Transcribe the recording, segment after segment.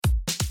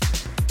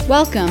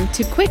Welcome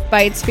to Quick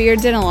Bites for your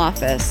dental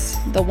office,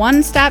 the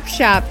one-stop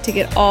shop to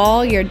get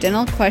all your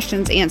dental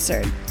questions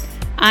answered.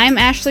 I'm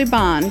Ashley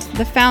Bond,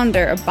 the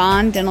founder of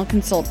Bond Dental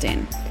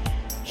Consulting.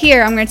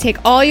 Here, I'm going to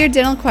take all your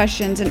dental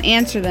questions and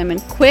answer them in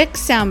quick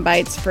sound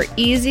bites for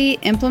easy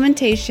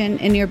implementation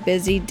in your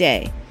busy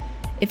day.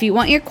 If you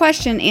want your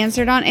question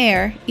answered on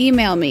air,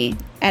 email me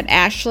at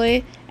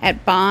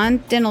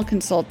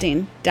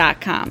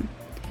ashley@bonddentalconsulting.com.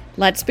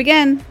 Let's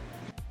begin.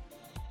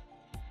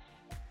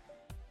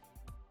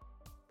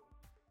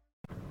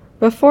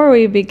 Before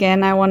we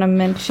begin, I want to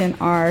mention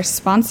our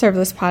sponsor of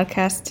this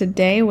podcast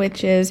today,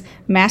 which is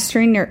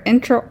Mastering Your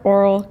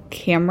Intraoral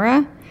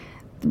Camera.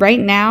 Right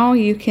now,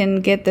 you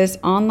can get this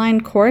online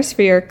course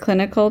for your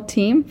clinical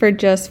team for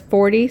just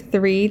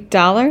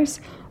 $43.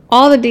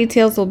 All the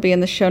details will be in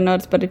the show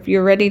notes, but if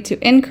you're ready to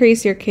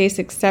increase your case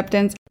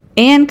acceptance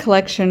and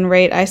collection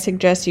rate, I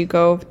suggest you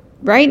go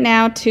right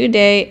now,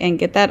 today, and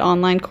get that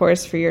online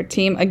course for your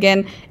team.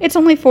 Again, it's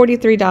only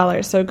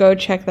 $43, so go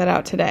check that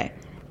out today.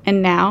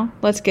 And now,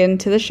 let's get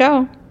into the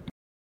show.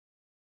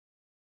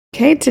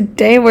 Okay,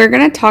 today we're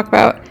going to talk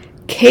about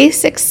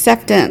case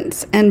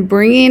acceptance and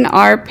bringing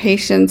our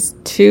patients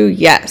to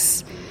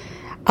yes.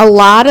 A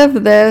lot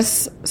of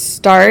this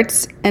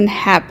starts and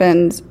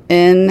happens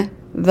in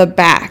the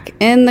back,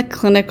 in the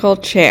clinical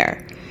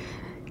chair.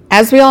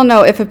 As we all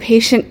know, if a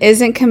patient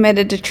isn't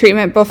committed to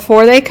treatment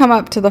before they come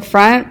up to the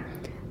front,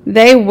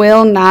 they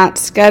will not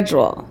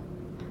schedule.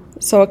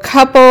 So a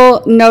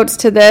couple notes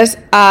to this.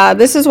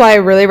 This is why I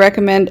really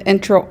recommend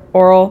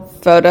intraoral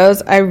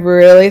photos. I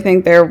really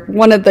think they're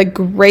one of the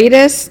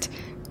greatest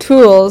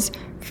tools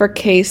for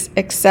case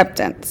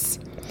acceptance.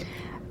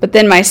 But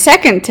then my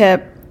second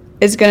tip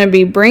is going to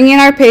be bringing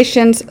our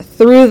patients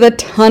through the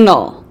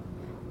tunnel.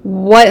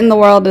 What in the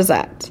world is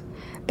that?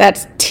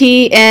 That's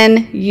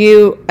T.N.U.L.S.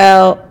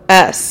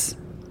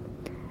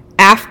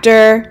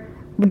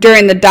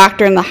 During the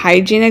doctor and the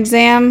hygiene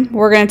exam,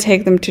 we're going to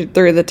take them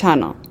through the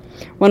tunnel.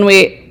 When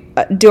we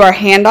do our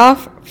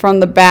handoff from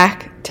the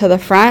back to the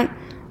front,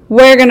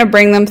 we're going to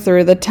bring them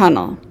through the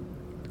tunnel.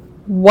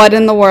 What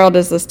in the world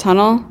is this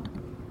tunnel?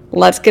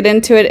 Let's get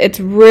into it.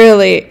 It's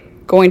really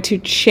going to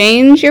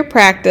change your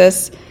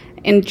practice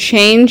and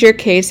change your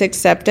case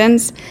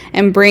acceptance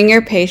and bring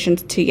your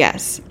patients to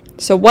yes.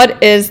 So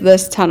what is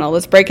this tunnel?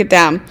 Let's break it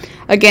down.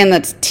 Again,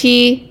 that's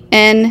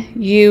T.N.U.L.S.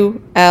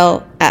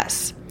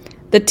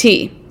 The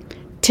T.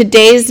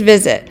 Today's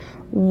visit.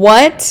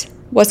 What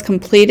was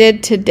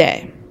completed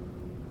today?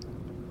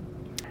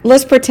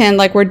 Let's pretend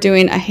like we're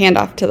doing a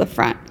handoff to the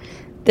front.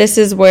 This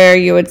is where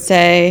you would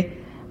say,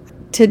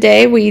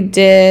 today we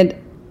did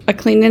a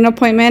cleaning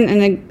appointment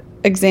and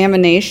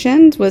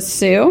examinations with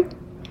Sue.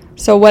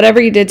 So whatever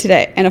you did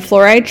today, and a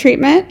fluoride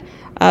treatment,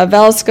 a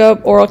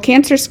veloscope, oral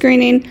cancer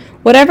screening,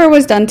 whatever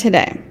was done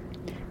today.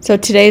 So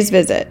today's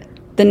visit.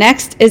 The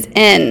next is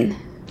N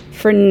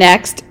for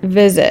next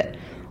visit.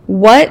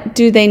 What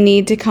do they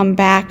need to come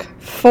back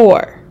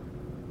for?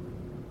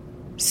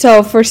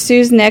 So for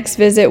Sue's next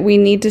visit, we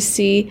need to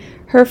see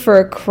her for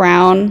a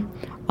crown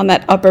on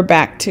that upper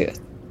back tooth.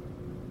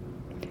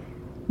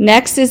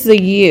 Next is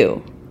the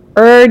U,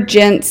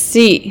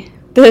 urgency.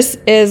 This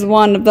is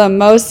one of the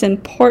most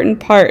important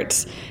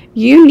parts.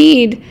 You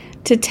need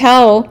to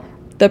tell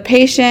the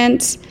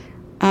patient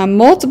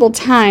multiple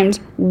times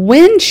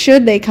when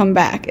should they come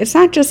back. It's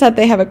not just that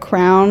they have a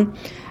crown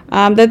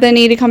that they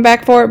need to come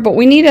back for, but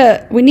we need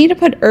to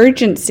put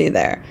urgency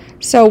there.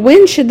 So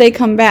when should they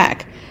come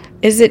back?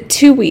 Is it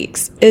 2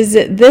 weeks? Is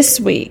it this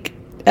week?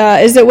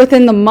 Is it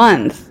within the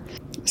month?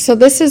 So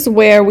this is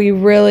where we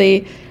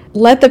really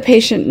let the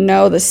patient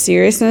know the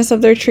seriousness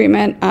of their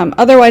treatment.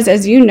 Otherwise,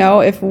 as you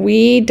know, if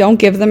we don't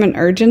give them an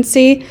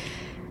urgency,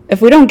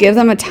 if we don't give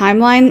them a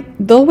timeline,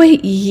 they'll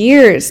wait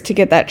years to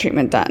get that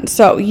treatment done.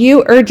 So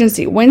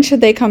urgency, when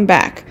should they come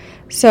back?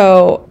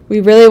 So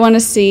we really want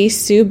to see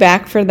Sue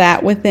back for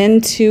that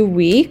within 2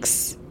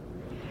 weeks.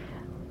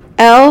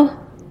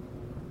 L,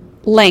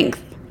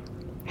 length.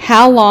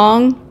 How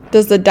long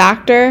does the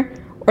doctor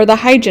or the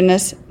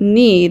hygienist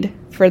need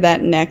for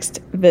that next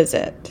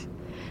visit?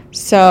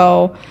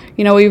 So,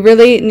 we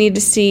really need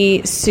to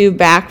see Sue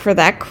back for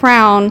that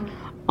crown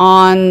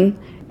on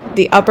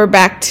the upper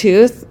back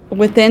tooth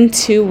within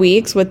 2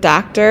 weeks with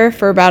doctor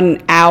for about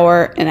an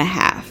hour and a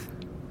half.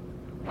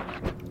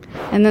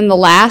 And then the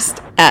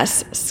last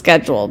S,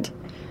 scheduled.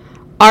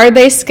 Are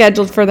they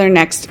scheduled for their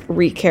next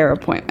recare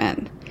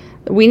appointment?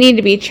 We need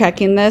to be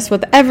checking this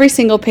with every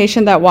single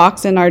patient that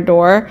walks in our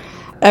door.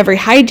 Every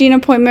hygiene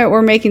appointment,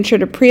 we're making sure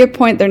to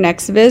pre-appoint their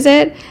next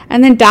visit.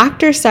 And then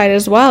doctor side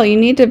as well, you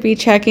need to be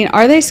checking,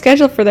 are they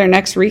scheduled for their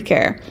next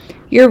recare?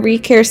 Your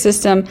recare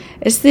system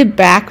is the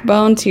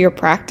backbone to your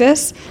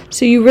practice,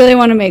 so you really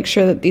want to make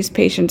sure that these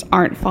patients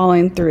aren't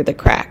falling through the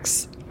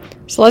cracks.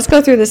 So let's go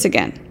through this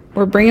again.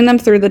 We're bringing them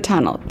through the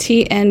tunnel,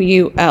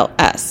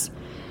 T.N.U.L.S.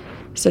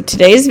 So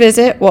today's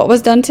visit, what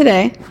was done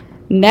today?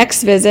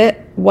 Next visit,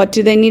 what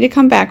do they need to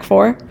come back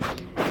for?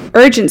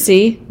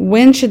 Urgency,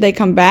 when should they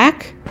come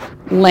back?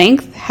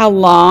 Length, how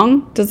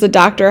long does the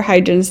doctor or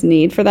hygienist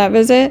need for that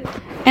visit?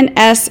 and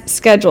S,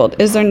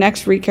 scheduled. Is their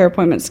next recare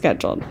appointment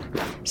scheduled?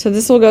 So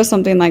this will go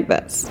something like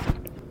this.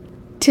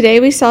 Today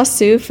we saw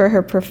Sue for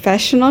her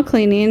professional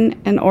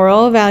cleaning and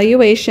oral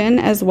evaluation,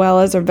 as well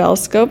as her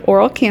Velscope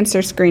oral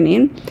cancer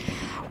screening.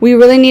 We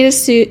really need to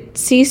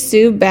see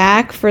Sue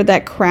back for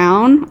that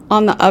crown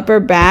on the upper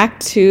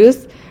back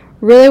tooth.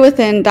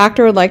 Really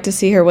doctor would like to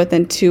see her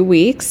within 2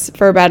 weeks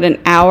for about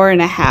an hour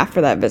and a half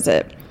for that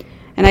visit.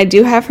 And I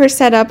do have her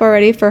set up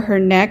already for her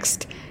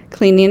next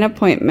cleaning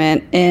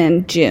appointment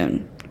in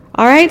June.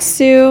 All right,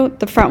 Sue,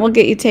 the front will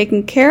get you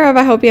taken care of.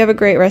 I hope you have a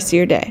great rest of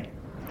your day.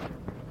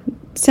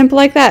 Simple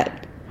like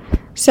that.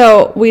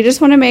 So we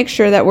just want to make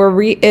sure that we're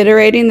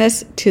reiterating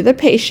this to the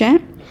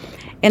patient.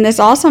 And this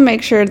also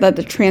makes sure that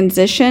the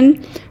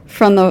transition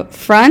from the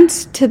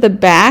front to the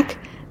back,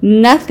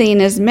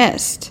 nothing is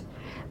missed.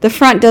 The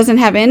front doesn't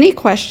have any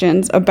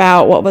questions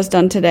about what was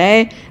done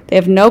today. They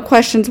have no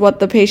questions what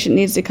the patient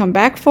needs to come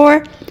back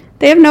for.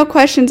 They have no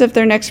questions if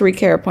their next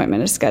recare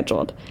appointment is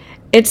scheduled.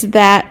 It's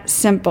that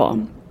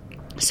simple.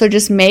 So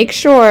just make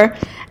sure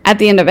at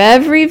the end of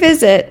every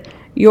visit,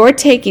 you're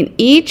taking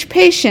each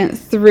patient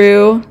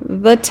through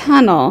the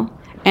tunnel,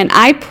 and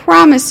I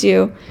promise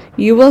you,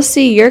 you will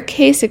see your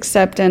case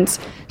acceptance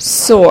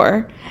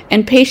soar,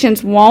 and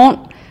patients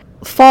won't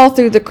fall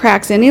through the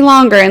cracks any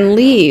longer and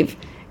leave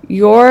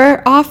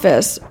your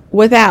office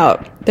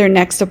without their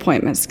next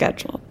appointment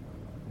scheduled.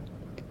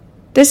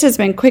 This has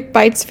been Quick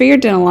Bites for your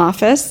dental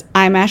office.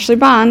 I'm Ashley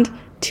Bond.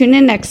 Tune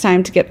in next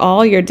time to get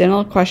all your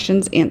dental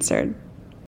questions answered.